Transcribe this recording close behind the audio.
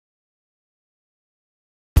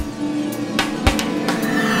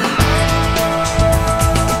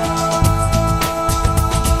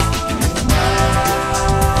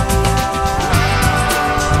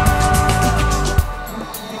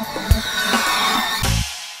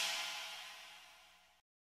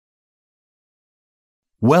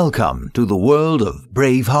Welcome to the world of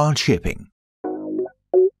Braveheart Shipping.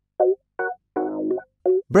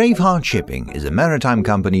 Braveheart Shipping is a maritime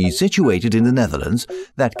company situated in the Netherlands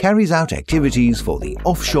that carries out activities for the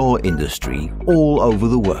offshore industry all over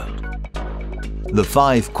the world. The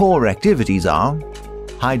 5 core activities are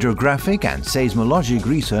hydrographic and seismologic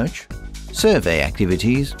research, survey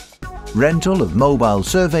activities, rental of mobile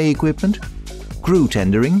survey equipment, crew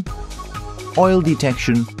tendering, oil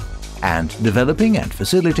detection, and developing and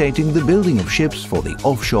facilitating the building of ships for the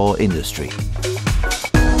offshore industry.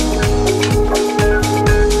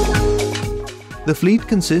 The fleet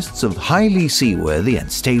consists of highly seaworthy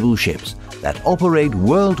and stable ships that operate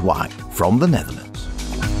worldwide from the Netherlands.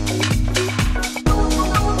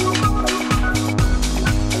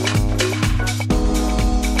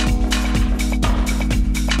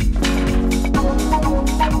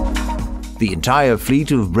 The entire fleet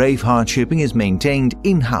of Braveheart Shipping is maintained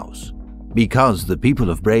in-house. Because the people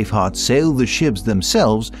of Braveheart sail the ships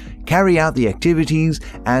themselves, carry out the activities,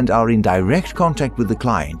 and are in direct contact with the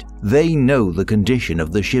client, they know the condition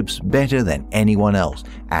of the ships better than anyone else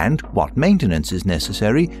and what maintenance is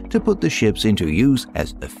necessary to put the ships into use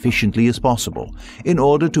as efficiently as possible in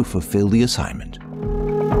order to fulfill the assignment.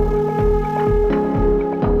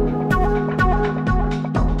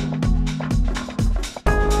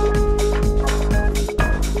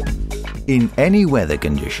 In any weather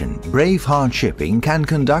condition, Braveheart Shipping can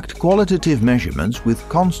conduct qualitative measurements with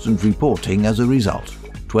constant reporting as a result,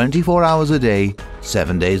 24 hours a day,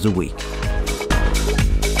 7 days a week.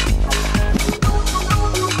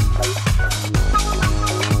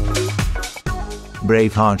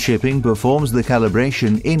 Braveheart Shipping performs the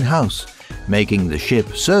calibration in-house, making the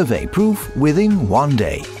ship survey-proof within 1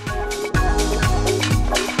 day.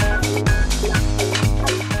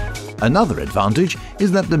 Another advantage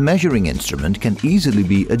is that the measuring instrument can easily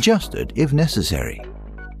be adjusted if necessary.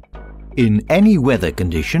 In any weather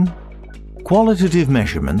condition, qualitative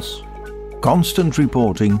measurements, constant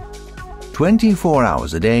reporting, 24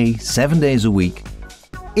 hours a day, 7 days a week,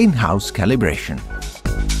 in-house calibration.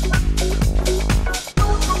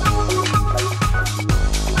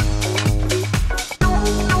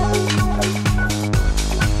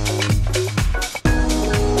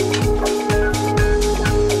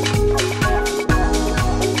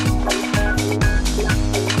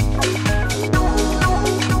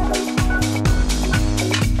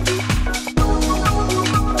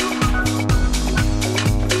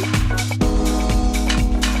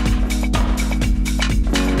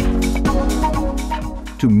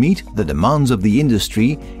 To meet the demands of the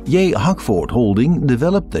industry, J. Hackford Holding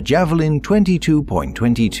developed the Javelin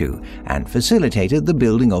 22.22 and facilitated the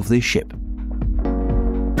building of this ship.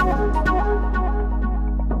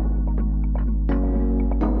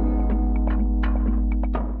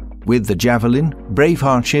 With the Javelin,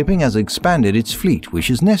 Braveheart Shipping has expanded its fleet,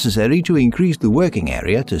 which is necessary to increase the working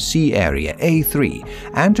area to Sea Area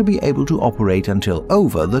A3 and to be able to operate until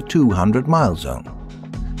over the 200-mile zone.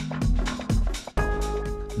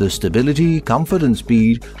 The stability, comfort and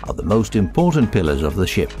speed are the most important pillars of the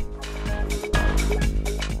ship.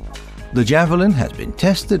 The Javelin has been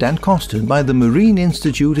tested and costed by the Marine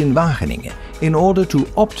Institute in Wageningen in order to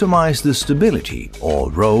optimize the stability or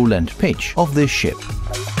roll and pitch of this ship.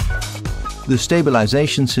 The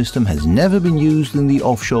stabilization system has never been used in the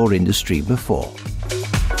offshore industry before.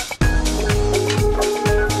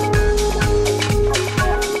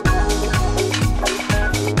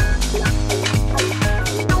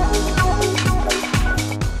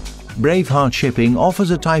 Braveheart Shipping offers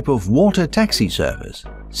a type of water taxi service.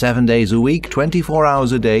 7 days a week, 24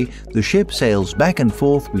 hours a day, the ship sails back and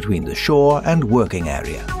forth between the shore and working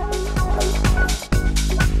area.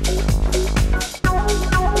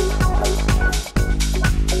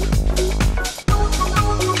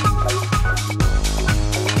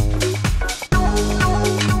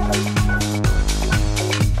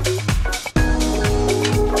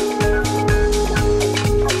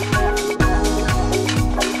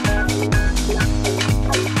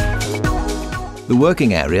 The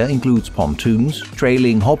working area includes pontoons,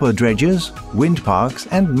 trailing hopper dredgers, wind parks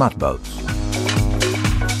and mud boats.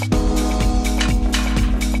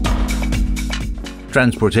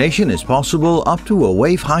 Transportation is possible up to a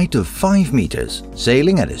wave height of 5 meters,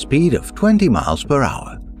 sailing at a speed of 20 miles per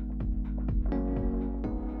hour.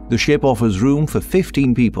 The ship offers room for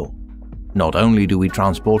 15 people. Not only do we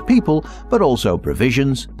transport people, but also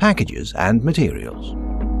provisions, packages and materials.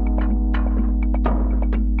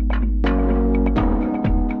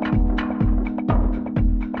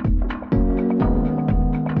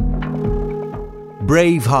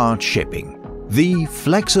 Braveheart Shipping, the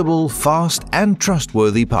flexible, fast and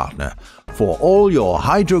trustworthy partner for all your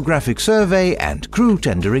hydrographic survey and crew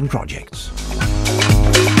tendering projects.